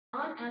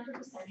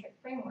non-anthropocentric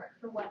framework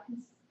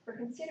for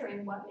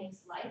considering what makes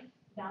life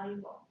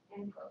valuable,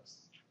 end quote.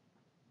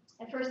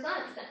 At first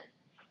glance, then,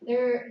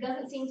 there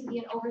doesn't seem to be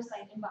an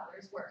oversight in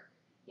Butler's work.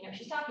 You know,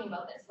 she's talking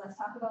about this. Let's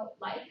talk about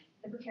life,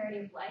 the precarity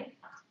of life,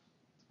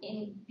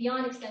 in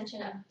beyond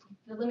extension of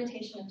the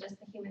limitation of just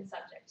the human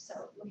subject,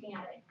 so looking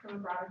at it from a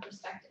broader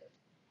perspective.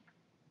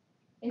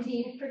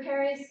 Indeed,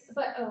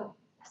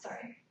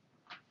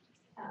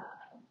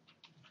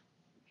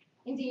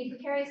 Indeed,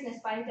 precariousness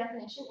by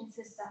definition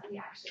insists that we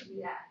actually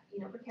do that.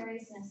 You know,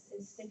 precariousness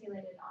is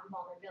stipulated on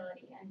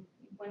vulnerability, and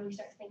when we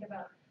start to think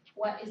about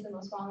what is the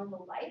most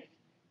vulnerable life,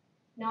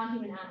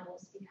 non-human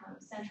animals become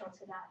central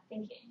to that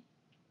thinking.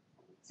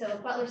 So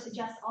Butler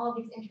suggests all of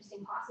these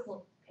interesting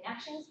possible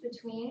connections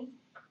between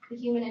the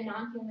human and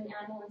non-human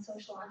animal and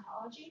social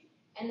ontology,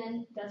 and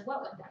then does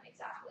what with them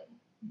exactly?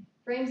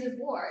 Frames of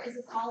War is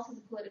a call to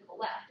the political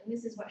left, and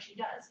this is what she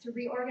does, to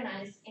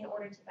reorganize in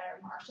order to better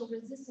marshal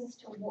resistance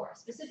to war,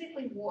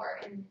 specifically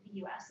war in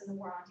the US and the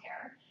war on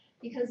terror,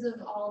 because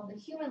of all of the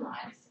human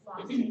lives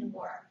lost in the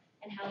war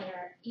and how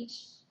they're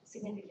each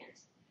significant.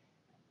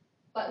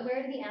 But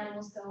where do the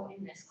animals go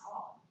in this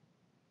call?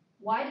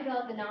 Why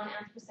develop the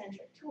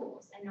non-anthropocentric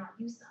tools and not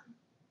use them?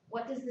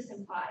 What does this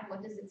imply?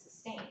 What does it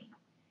sustain?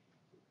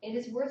 It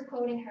is worth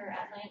quoting her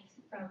at length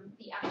from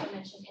the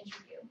aforementioned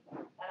interview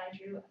that I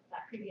drew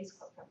that previous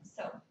quote from.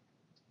 So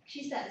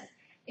she says,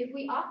 if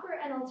we offer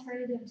an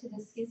alternative to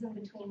the schism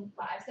between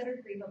lives that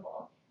are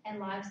grievable and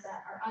lives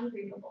that are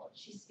ungrievable,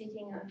 she's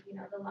speaking of, you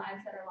know, the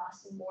lives that are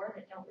lost in war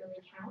that don't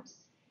really count,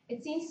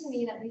 it seems to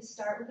me that we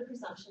start with the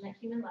presumption that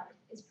human life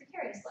is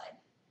precarious life.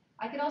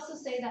 I could also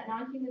say that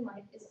non-human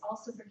life is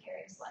also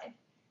precarious life,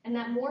 and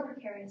that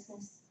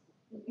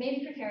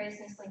maybe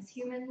precariousness links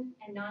human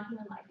and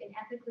non-human life in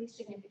ethically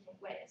significant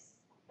ways.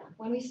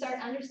 When we start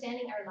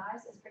understanding our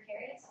lives as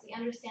precarious, we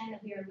understand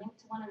that we are linked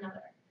to one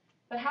another.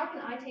 But how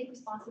can I take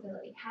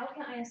responsibility? How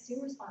can I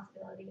assume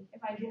responsibility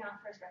if I do not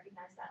first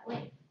recognize that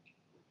link?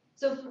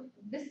 So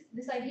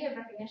this idea of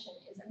recognition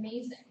is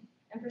amazing.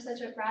 And for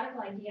such a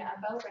radical idea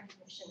about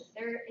recognition,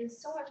 there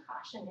is so much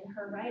caution in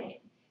her writing.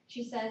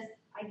 She says,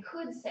 I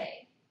could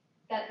say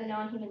that the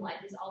non-human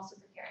life is also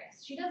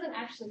precarious. She doesn't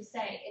actually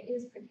say it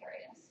is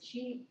precarious.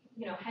 She,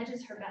 you know,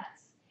 hedges her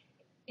bets.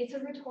 It's a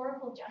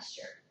rhetorical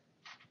gesture.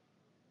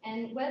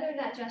 And whether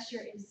that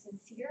gesture is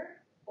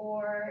sincere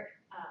or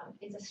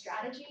is a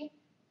strategy,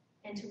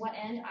 and to what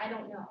end, I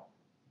don't know.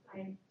 I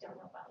don't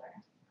know Butler,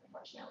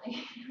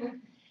 unfortunately.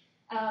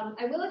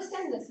 I will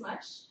extend this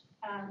much,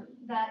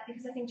 that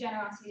because I think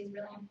generosity is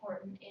really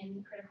important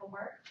in critical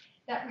work,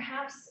 that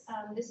perhaps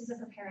this is a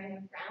preparing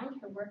of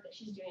ground. Her work that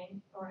she's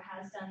doing or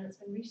has done that's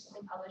been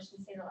recently published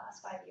in, say, the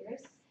last 5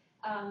 years,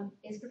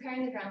 is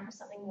preparing the ground for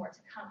something more to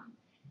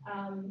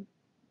come.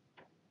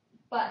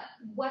 But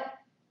what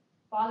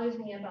bothers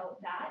me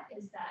about that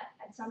is that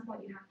at some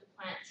point you have to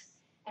plant.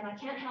 And I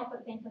can't help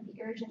but think of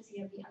the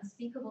urgency of the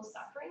unspeakable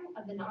suffering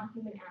of the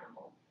non-human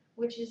animal,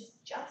 which is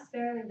just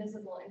barely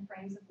visible in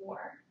Frames of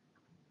War,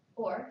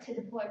 or, to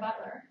deploy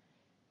Butler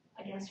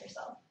against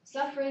herself,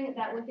 suffering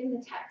that within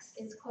the text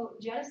is, quote,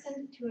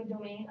 jettisoned to a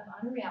domain of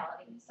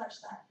unreality such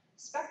that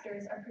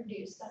specters are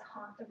produced that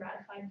haunt the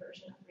ratified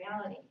version of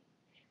reality.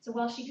 So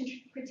while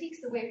she critiques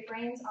the way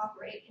frames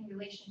operate in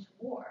relation to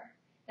war,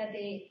 that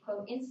they,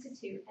 quote,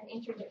 institute an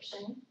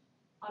interdiction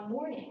on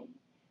mourning,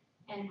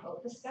 end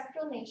quote, the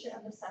spectral nature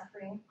of the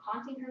suffering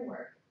haunting her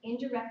work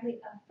indirectly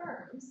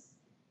affirms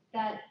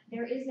that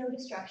there is no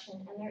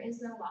destruction and there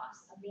is no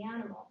loss of the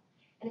animal.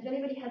 And if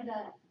anybody had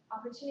the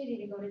opportunity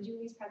to go to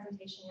Julie's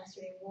presentation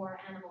yesterday, War,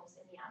 Animals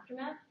in the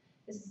Aftermath,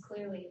 this is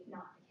clearly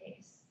not the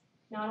case.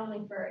 Not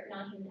only for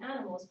non-human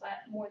animals,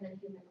 but more than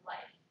human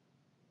life.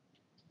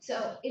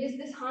 So it is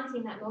this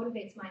haunting that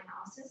motivates my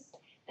analysis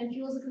and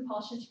fuels a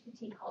compulsion to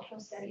critique cultural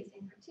studies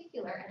in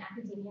particular and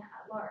academia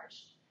at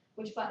large,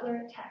 which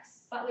Butler's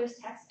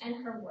text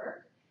and her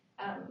work,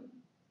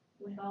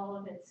 with all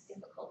of its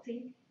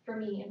difficulty, for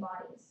me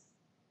embodies.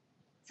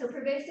 So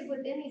pervasive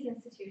within these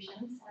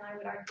institutions, and I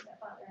would argue that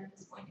Butler at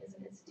this point is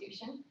an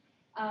institution,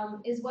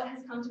 is what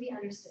has come to be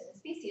understood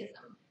as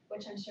speciesism,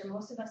 which I'm sure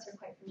most of us are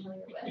quite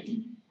familiar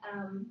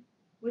with,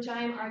 which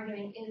I am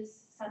arguing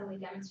is subtly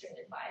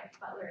demonstrated by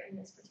Butler in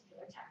this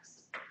particular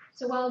text.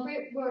 So while a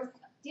great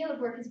deal of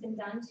work has been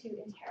done to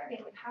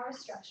interrogate the power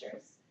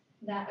structures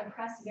that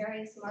oppress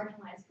various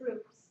marginalized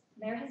groups,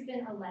 there has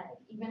been a leg,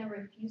 even a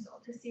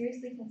refusal, to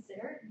seriously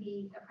consider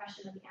the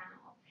oppression of the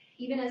animal,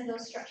 even as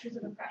those structures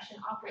of oppression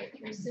operate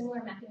through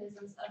similar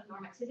mechanisms of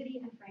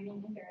normativity and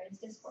framing in various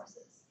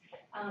discourses.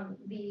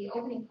 The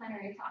opening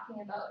plenary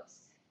talking about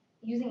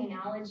using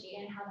analogy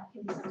and how that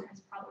can be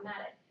sometimes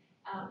problematic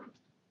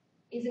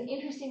is an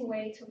interesting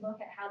way to look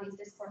at how these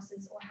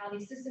discourses or how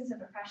these systems of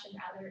oppression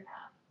rather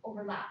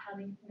overlap, how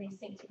they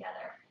sync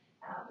together.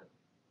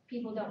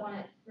 People don't want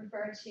to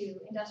refer to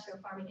industrial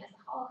farming as the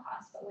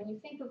Holocaust, but when you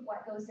think of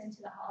what goes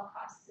into the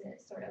Holocaust, the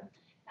sort of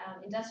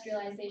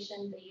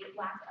industrialization, the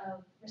lack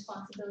of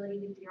responsibility,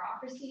 the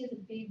bureaucracy is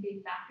a big,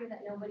 big factor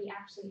that nobody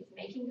actually is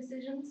making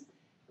decisions,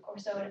 or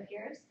so it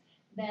appears,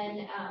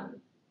 then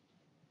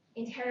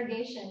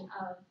interrogation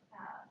of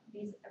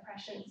these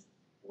oppressions,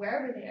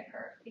 wherever they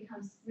occur,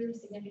 becomes really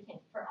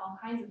significant for all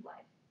kinds of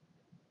life.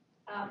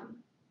 All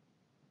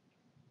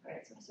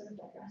right, so I sort of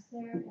digressed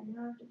there, and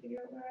now I have to figure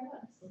out where I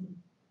was.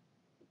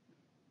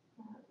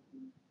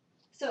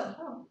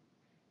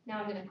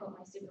 Now I'm going to quote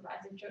my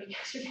supervisor, Jody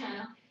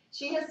Castricano.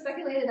 She has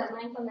speculated at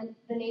length on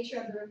the nature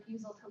of the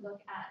refusal to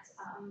look at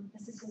the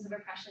systems of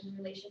oppression in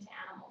relation to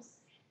animals,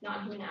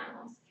 non-human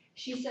animals.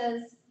 She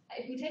says,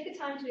 if we take the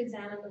time to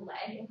examine the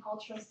leg in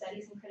cultural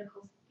studies and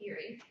critical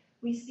theory,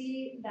 we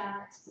see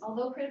that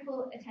although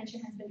critical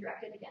attention has been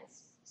directed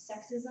against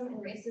sexism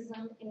and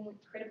racism in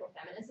critical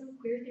feminism,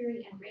 queer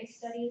theory, and race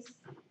studies,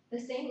 the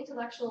same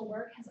intellectual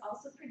work has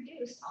also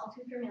produced all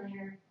too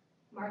familiar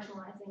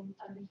marginalizing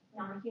of the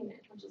non-human,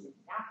 which is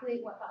exactly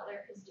what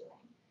Butler is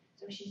doing.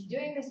 So she's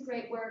doing this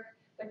great work,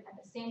 but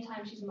at the same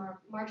time she's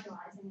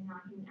marginalizing the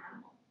non-human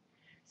animal.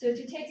 So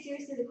to take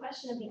seriously the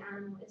question of the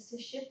animal is to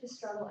shift the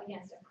struggle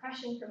against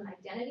oppression from an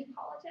identity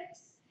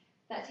politics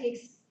that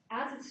takes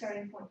as its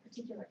starting point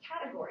particular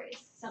categories,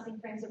 something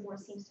Frames of War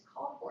seems to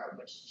call for,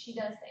 which she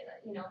does say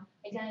that,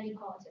 identity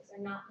politics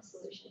are not the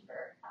solution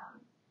for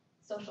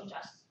social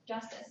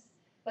justice,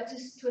 but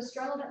to a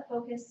struggle that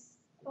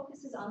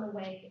focuses on the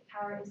way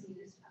power is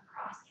used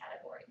across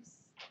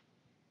categories.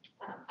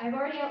 I've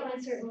already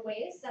outlined certain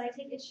ways that I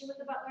take issue with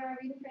the Butler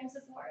reading Frames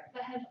of War,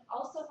 but have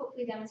also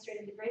hopefully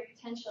demonstrated the great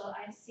potential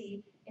I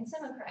see in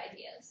some of her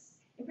ideas.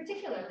 In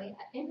particular,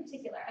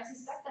 I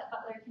suspect that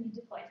Butler can be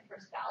deployed to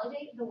first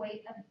validate the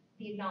weight of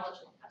the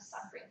acknowledgement of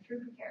suffering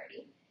through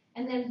precarity,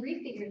 and then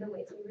refigure the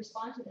ways we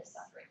respond to this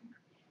suffering.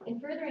 In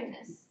furthering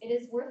this, it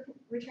is worth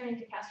returning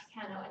to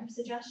Castricano and her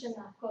suggestion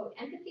that, quote,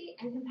 empathy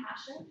and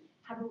compassion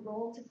have a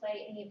role to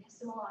play in the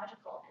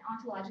epistemological and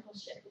ontological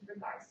shift with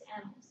regards to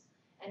animals,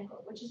 end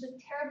quote, which is a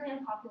terribly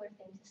unpopular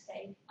thing to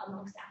say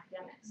amongst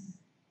academics.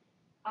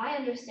 I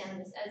understand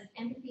this as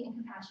empathy and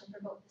compassion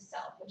for both the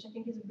self, which I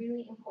think is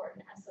really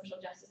important as social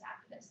justice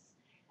activists,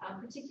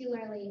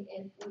 particularly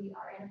if we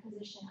are in a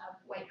position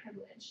of white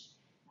privilege.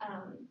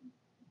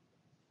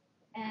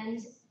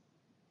 And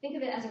think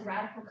of it as a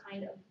radical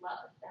kind of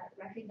love that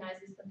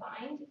recognizes the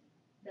bind,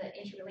 the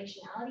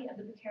interrelationality of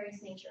the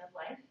precarious nature of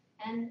life,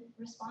 and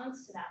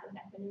responds to that with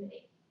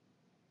equanimity.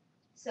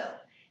 So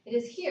it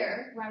is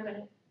here where I'm going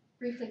to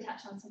briefly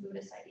touch on some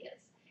Buddhist ideas.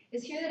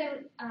 It's here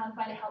that I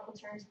find it helpful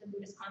to turn to the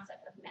Buddhist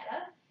concept of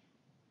metta,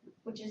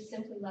 which is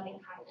simply loving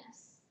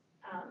kindness.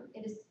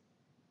 It is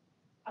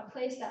a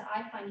place that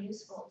I find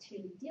useful to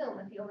deal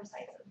with the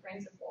oversights of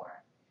Frames of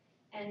War.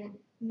 And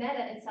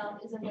metta itself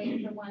is a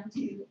way for one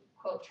to,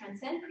 quote,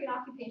 transcend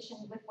preoccupation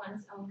with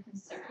one's own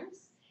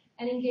concerns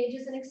and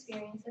engages in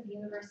experience of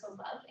universal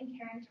love and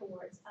caring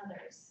towards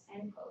others,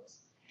 end quote.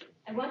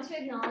 I want to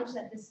acknowledge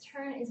that this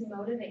turn is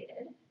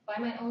motivated by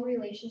my own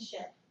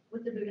relationship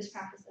with the Buddhist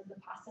practice of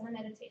Vipassana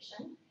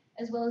meditation,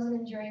 as well as an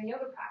enduring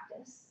yoga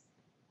practice,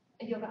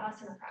 a yoga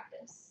asana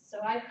practice. So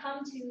I've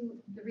come to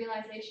the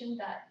realization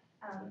that,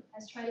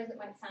 as trite as it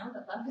might sound,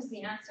 that love is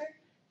the answer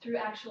through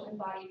actual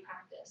embodied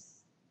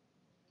practice,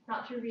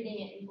 not through reading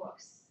it in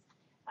books,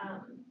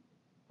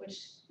 which,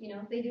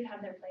 they do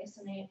have their place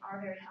and they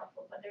are very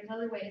helpful, but there's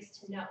other ways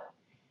to know.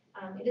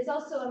 It is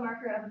also a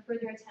marker of a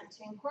further attempt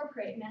to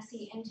incorporate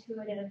messy,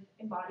 intuitive,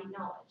 embodied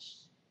knowledge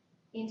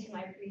into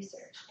my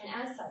research, and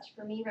as such,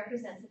 for me,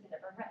 represents a bit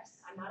of a risk.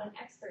 I'm not an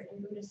expert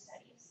in Buddhist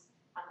studies.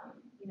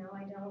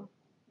 I don't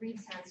read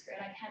Sanskrit.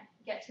 I can't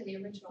get to the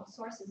original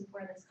sources of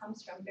where this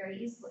comes from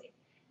very easily.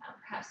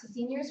 Perhaps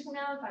 15 years from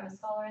now, if I'm a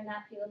scholar in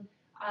that field,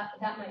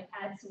 that might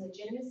add some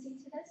legitimacy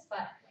to this,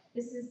 but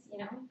this is,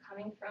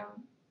 coming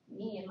from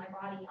me and my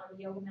body on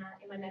the yoga mat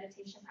in my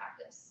meditation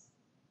practice.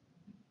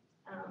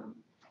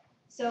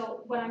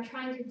 So what I'm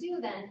trying to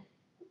do then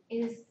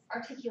is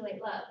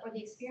articulate love, or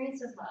the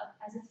experience of love,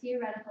 as a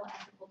theoretical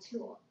ethical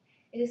tool.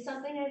 It is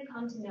something I've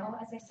come to know,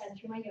 as I said,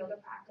 through my yoga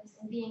practice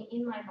and being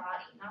in my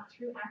body, not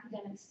through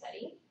academic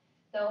study,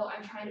 though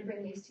I'm trying to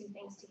bring these two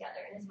things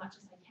together in as much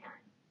as I can.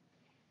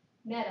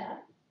 Metta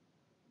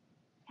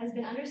has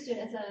been understood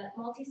as a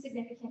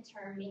multi-significant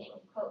term meaning,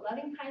 quote,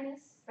 loving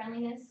kindness,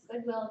 friendliness,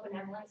 goodwill,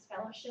 benevolence,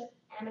 fellowship,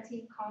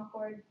 amity,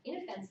 concord,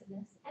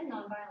 inoffensiveness, and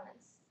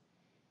nonviolence,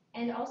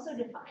 and also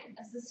defined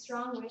as the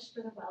strong wish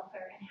for the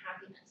welfare and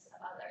happiness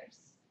of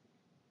others.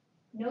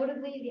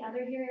 Notably, the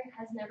other here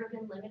has never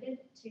been limited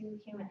to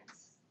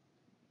humans.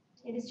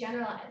 It is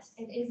generalized.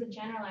 It is a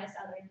generalized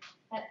other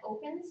that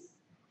opens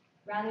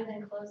rather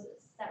than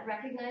closes, that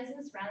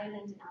recognizes rather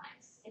than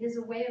denies. It is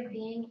a way of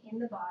being in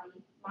the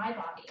body, my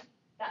body,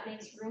 that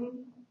makes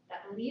room,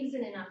 that leaves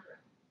in enough room.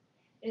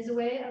 It is a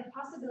way of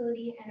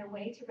possibility and a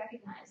way to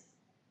recognize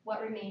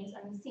what remains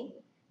unseen,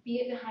 be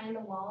it behind the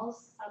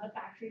walls of a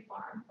factory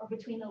farm or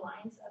between the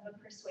lines of a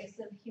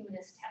persuasive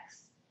humanist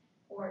text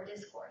or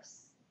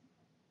discourse.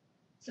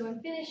 So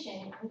in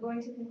finishing, I'm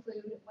going to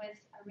conclude with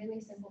a really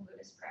simple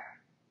Buddhist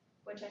prayer,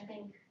 which I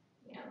think,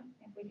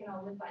 if we can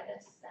all live by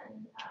this,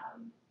 then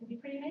it'd be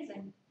pretty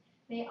amazing.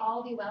 May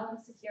all be well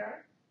and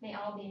secure. May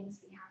all beings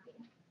be happy.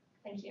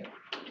 Thank you.